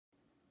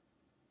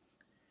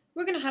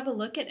We're going to have a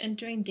look at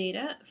entering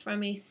data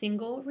from a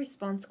single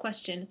response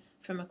question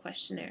from a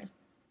questionnaire.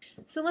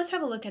 So let's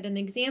have a look at an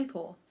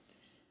example.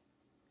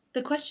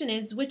 The question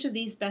is, which of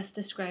these best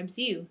describes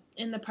you?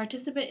 And the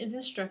participant is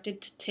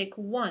instructed to tick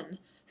 1,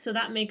 so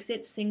that makes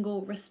it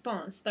single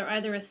response. They're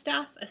either a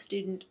staff, a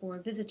student, or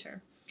a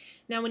visitor.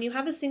 Now when you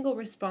have a single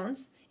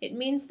response, it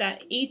means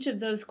that each of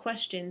those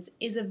questions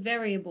is a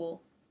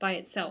variable by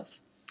itself.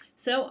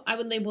 So I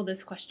would label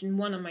this question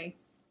 1 on my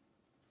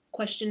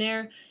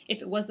questionnaire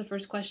if it was the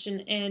first question,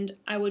 and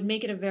I would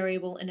make it a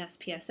variable in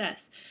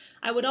SPSS.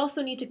 I would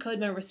also need to code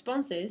my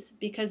responses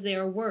because they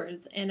are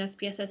words, and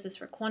SPSS is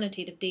for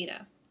quantitative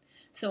data.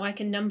 So I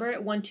can number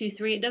it 1, 2,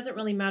 3. It doesn't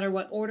really matter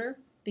what order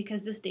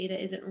because this data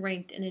isn't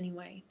ranked in any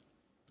way.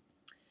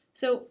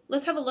 So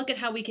let's have a look at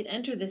how we can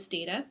enter this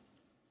data.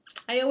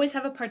 I always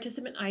have a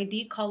participant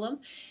ID column,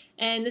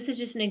 and this is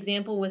just an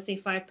example with, say,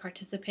 5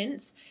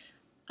 participants.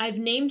 I've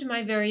named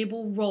my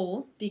variable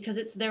role because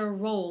it's their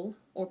role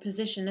or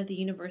position at the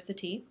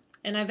university,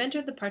 and I've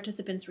entered the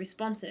participants'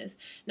 responses.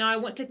 Now I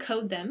want to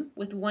code them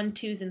with 1s,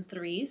 2s, and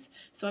 3s,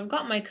 so I've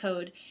got my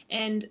code,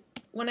 and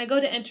when I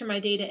go to enter my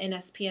data in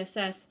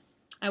SPSS,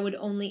 I would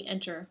only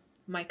enter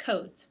my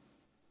codes.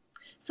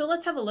 So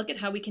let's have a look at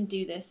how we can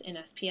do this in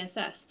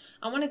SPSS.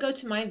 I want to go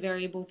to my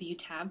variable view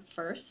tab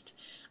first.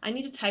 I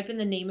need to type in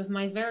the name of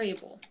my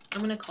variable. I'm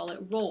going to call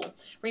it role.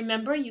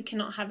 Remember, you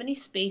cannot have any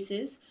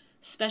spaces,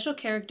 special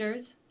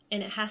characters,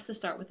 and it has to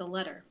start with a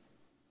letter.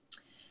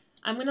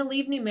 I'm going to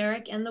leave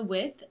numeric and the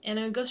width, and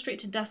I'm going to go straight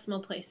to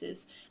decimal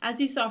places.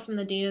 As you saw from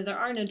the data, there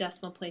are no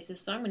decimal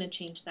places, so I'm going to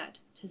change that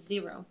to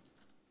 0.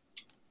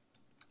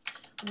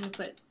 I'm going to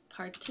put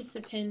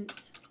participant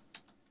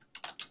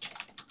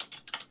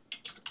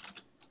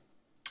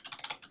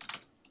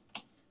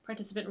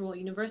role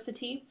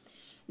university.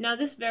 Now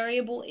this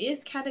variable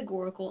is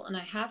categorical and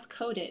I have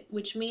coded,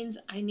 which means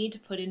I need to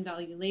put in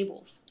value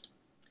labels.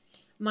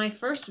 My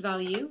first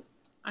value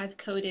I've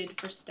coded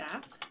for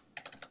staff.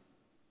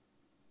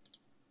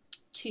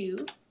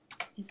 2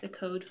 is the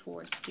code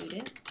for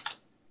student.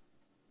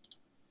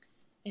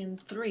 And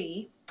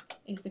 3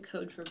 is the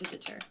code for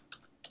visitor.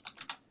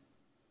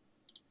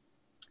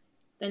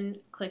 Then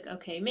click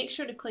OK. Make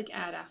sure to click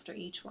Add after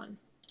each one.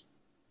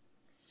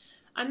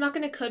 I'm not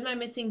going to code my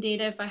missing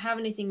data. If I have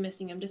anything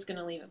missing, I'm just going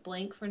to leave it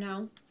blank for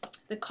now.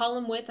 The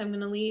column width I'm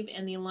going to leave,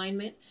 and the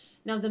alignment.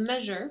 Now the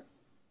measure,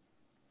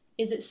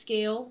 is it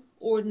scale,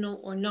 ordinal,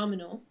 or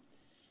nominal?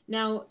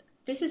 Now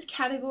this is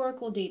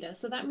categorical data,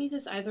 so that means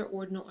it's either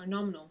ordinal or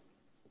nominal.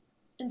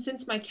 And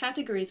since my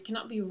categories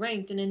cannot be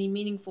ranked in any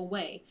meaningful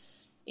way,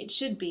 it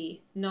should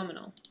be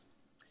nominal.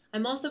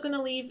 I'm also going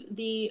to leave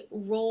the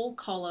role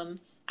column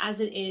as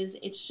it is.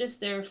 It's just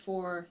there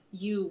for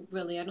you,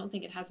 really. I don't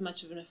think it has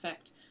much of an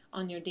effect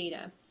on your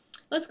data.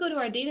 Let's go to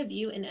our data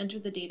view and enter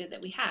the data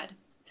that we had.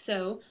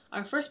 So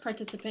our first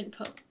participant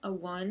put a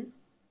 1,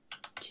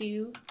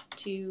 2,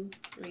 2,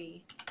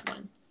 3,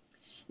 1.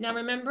 Now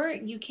remember,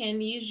 you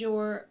can use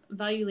your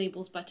value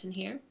labels button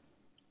here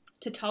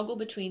to toggle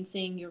between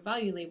seeing your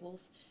value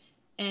labels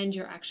and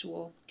your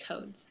actual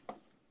codes.